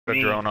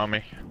a drone on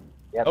me.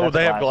 Yeah, Oh,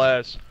 they have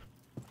glass.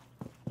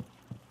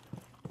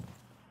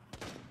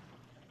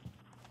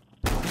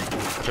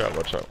 Watch out,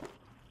 watch out.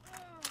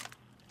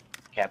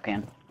 Cap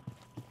can.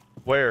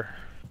 Where?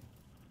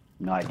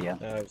 No idea.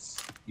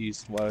 That's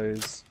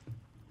east-wise.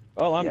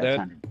 Oh, I'm Yeah, dead.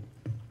 sounded-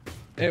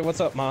 Hey, what's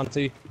up,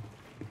 Monty?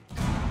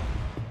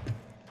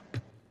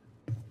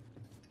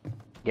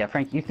 Yeah,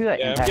 Frank, you threw that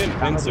Yeah, I'm impact getting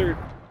bomb at pincered.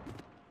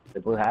 the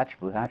blue hatch,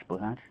 blue hatch, blue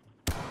hatch.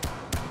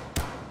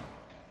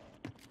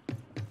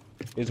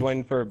 He's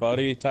waiting for a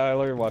buddy,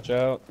 Tyler. Watch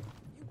out.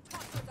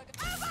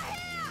 Are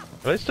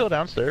they still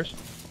downstairs?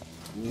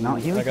 No,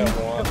 he was I got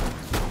in one.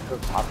 the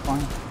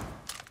popcorn.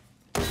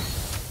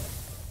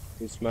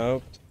 He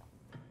smoked.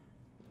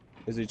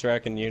 Is he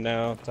tracking you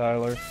now,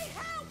 Tyler?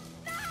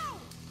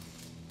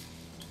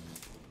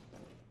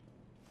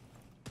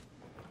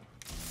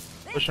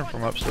 Pushing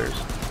from upstairs.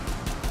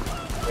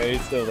 Yeah,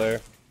 he's still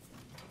there.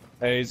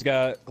 Hey, he's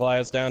got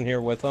glass down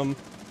here with him.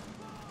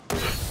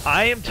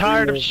 I am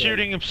tired of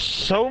shooting him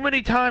so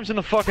many times in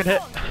the fucking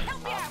head.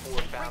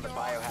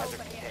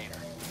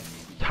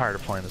 Tired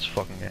of playing this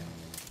fucking game.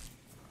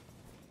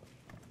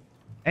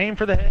 Aim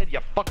for the head, you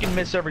fucking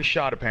miss every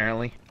shot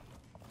apparently.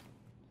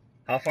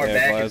 How far Yeah,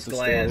 back glass is still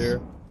glass?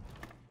 here.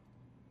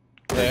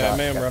 Yeah, I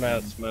may have run out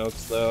of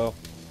smokes though.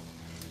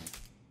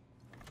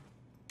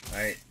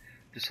 Alright.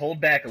 Just hold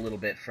back a little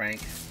bit,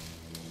 Frank.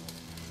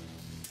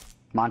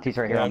 Monty's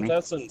right here Yeah, on I'm me.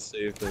 testing to see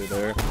if they're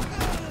there.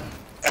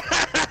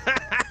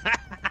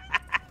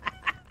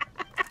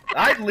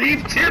 I'd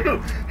leave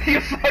too! You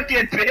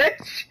fucking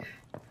bitch!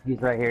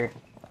 He's right here.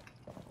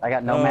 I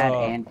got Nomad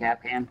Oh. and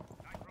Cap can.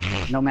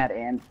 Nomad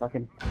and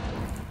fucking.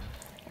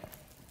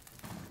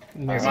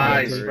 Your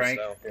eyes, Frank.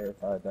 Down here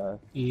if I die.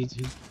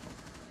 Easy.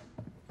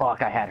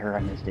 Fuck, I had her, I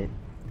missed it.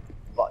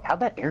 Fuck, how'd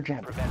that air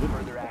jab? Prevent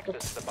further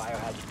access to the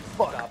biohazard.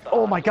 Fuck.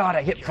 Oh my god,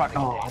 I hit fuck.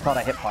 Oh, I thought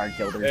I hit fire and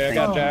killed her. Hey, I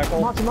got Jackal.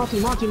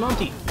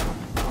 Monty.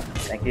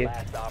 Thank you.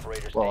 Last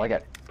operator Well, I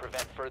got.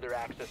 prevent further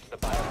access to the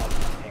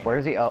biohazard container. Where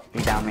is he? Oh,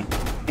 he downed me.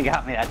 He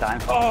got me that time.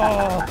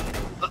 Oh!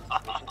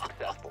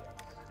 Successful.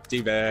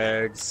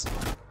 D-bags.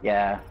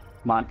 Yeah.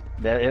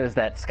 It was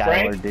that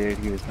Skylar dude.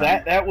 He was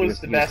That was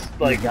the best,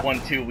 like, he got-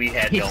 1-2 we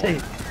had he going.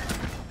 said-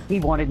 He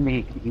wanted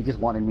me. He just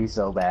wanted me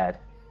so bad.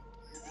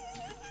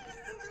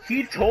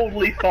 He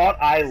totally thought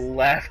I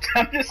left.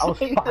 I'm just I was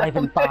like, 5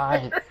 and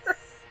 5.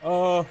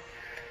 Oh.